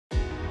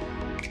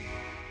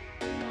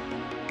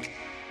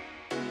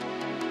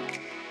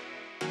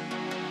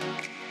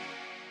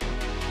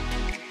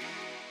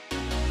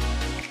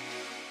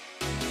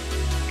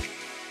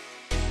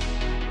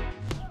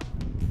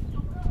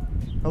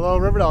Hello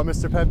Riverdale,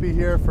 Mr. Pepe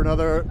here for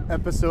another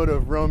episode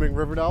of Roaming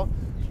Riverdale.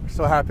 We're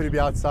so happy to be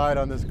outside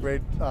on this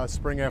great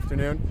spring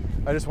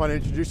afternoon. I just want to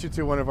introduce you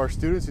to one of our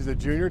students. He's a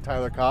junior,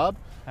 Tyler Cobb.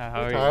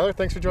 How are Tyler, you?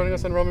 thanks for joining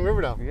us on Roaming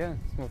Riverdale. Yeah,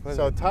 it's my pleasure.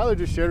 So Tyler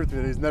just shared with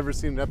me that he's never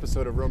seen an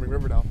episode of Roaming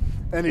Riverdale,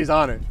 and he's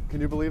on it.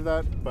 Can you believe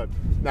that? But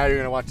now you're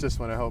going to watch this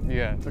one, I hope.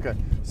 Yeah. Okay.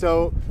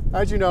 So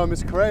as you know,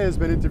 Ms. Correa has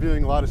been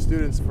interviewing a lot of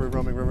students for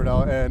Roaming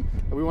Riverdale, and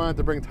we wanted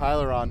to bring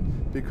Tyler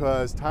on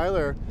because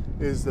Tyler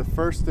is the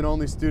first and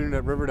only student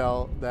at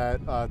Riverdale that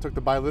took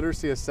the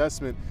biliteracy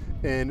assessment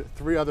in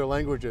 3 other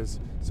languages.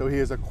 So he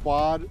is a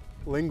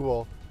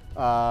quadlingual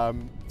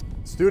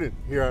student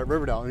here at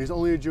Riverdale, and he's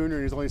only a junior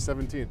and he's only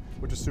 17,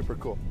 which is super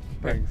cool.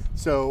 Thanks.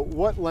 So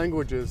what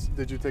languages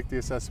did you take the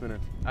assessment in?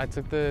 I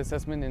took the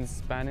assessment in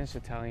Spanish,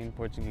 Italian,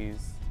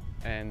 Portuguese,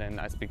 and then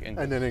I speak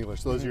English. And then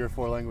English. Those are your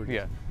 4 languages?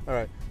 Yeah. All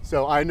right.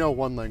 So I know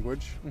 1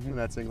 language, and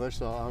that's English,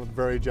 so I'm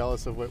very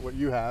jealous of what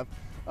you have.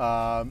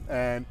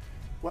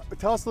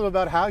 Tell us a little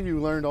about how you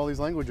learned all these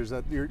languages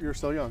that you're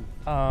so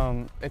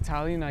young.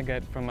 Italian I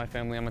get from my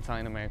family. I'm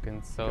Italian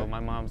American, so Okay. my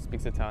mom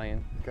speaks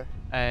Italian. Okay.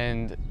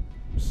 And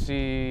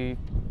she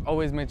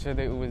always made sure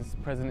that it was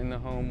present in the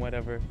home,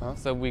 whatever.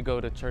 So we go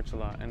to church a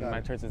lot, and Got my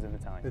it. church is in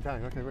Italian.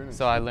 Italian, okay, very nice.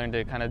 So I learned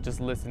it kind of just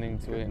listening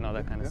to it and all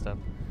that kind of stuff.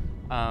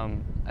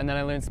 And then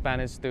I learned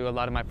Spanish through a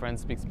lot of my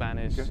friends speak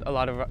Spanish. Okay. A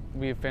lot of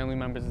we have family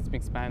members that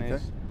speak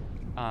Spanish.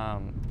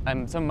 Okay.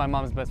 And some of my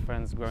mom's best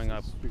friends growing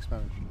up Speak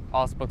Spanish.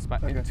 all spoke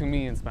Okay. to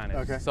me in Spanish.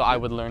 Okay. So I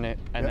would learn it,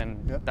 and Yeah,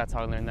 then yeah. that's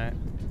how I learned that.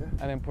 Yeah.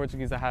 And then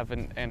Portuguese I have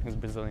an aunt who's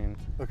Brazilian.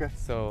 Okay.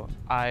 So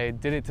I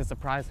did it to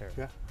surprise her.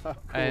 Yeah. Cool.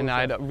 And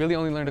I'd really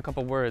only learned a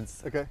couple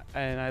words. Okay.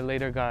 And I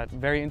later got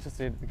very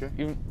interested. Okay.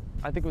 Even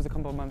I think it was a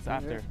couple of months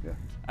after. Yeah.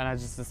 And I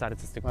just decided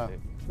to stick Wow, with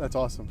it. that's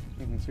awesome.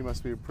 Mhm. So you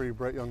must be a pretty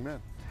bright young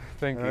man.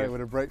 Thank All you. right,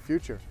 with a bright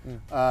future.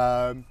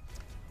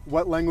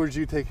 What language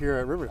do you take here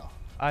at Riverdale?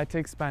 I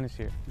take Spanish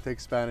here. You take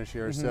Spanish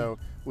here, so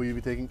will you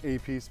be taking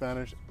AP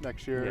Spanish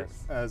next year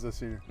Yes. as a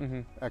senior?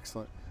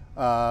 Excellent.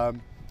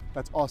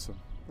 That's awesome.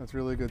 That's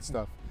really good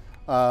stuff.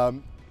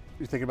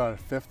 You're thinking about a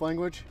 5th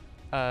language?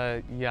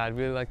 Yeah, I'd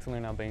really like to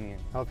learn Albanian.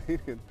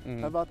 Albanian.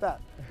 How about that?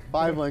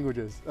 5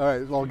 languages. All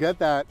right, well, get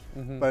that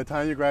by the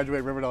time you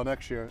graduate Riverdale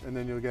next year, and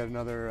then you'll get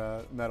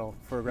another medal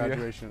for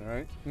graduation, all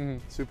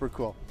right? Super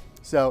cool.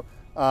 So,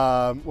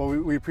 well,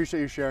 we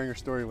appreciate you sharing your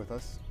story with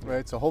us,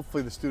 right? So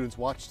hopefully the students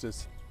watch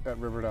this at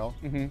Riverdale.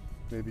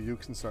 Maybe you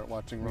can start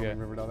watching Roaming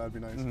Riverdale, that'd be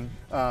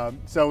nice.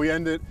 So we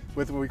end it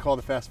with what we call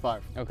the Fast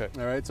 5. Okay.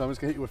 All right, so I'm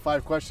just gonna hit you with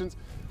 5 questions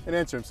and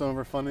answer them. Some of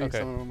them are funny, Okay.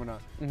 some of them are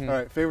not. All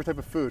right, favorite type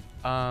of food?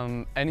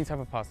 Any type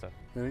of pasta.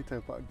 Any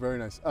type of, very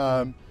nice.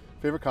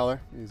 Favorite color?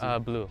 Easy.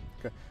 Blue.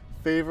 Okay.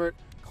 Favorite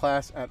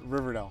class at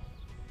Riverdale?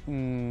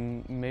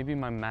 Maybe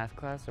my math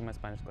class or my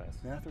Spanish class.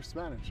 Math or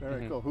Spanish? All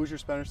right, cool. Who's your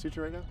Spanish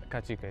teacher right now?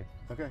 Cacique.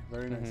 Okay,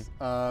 very nice.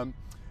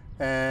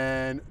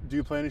 And do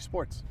you play any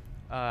sports?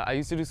 I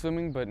used to do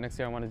swimming, but next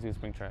year I want to do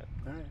spring track.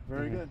 All right,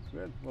 very good,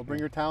 good. Well, bring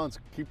your talents,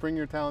 keep bringing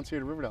your talents here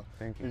to Riverdale.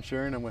 Thank you. And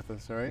sharing them with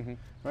us, all right? All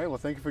right, well,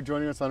 thank you for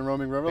joining us on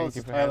Roaming Riverdale. Thank This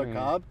you is for Tyler having me.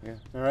 Cobb. Yeah.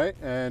 All right,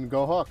 and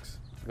go Hawks.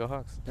 Go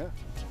Hawks. Yeah.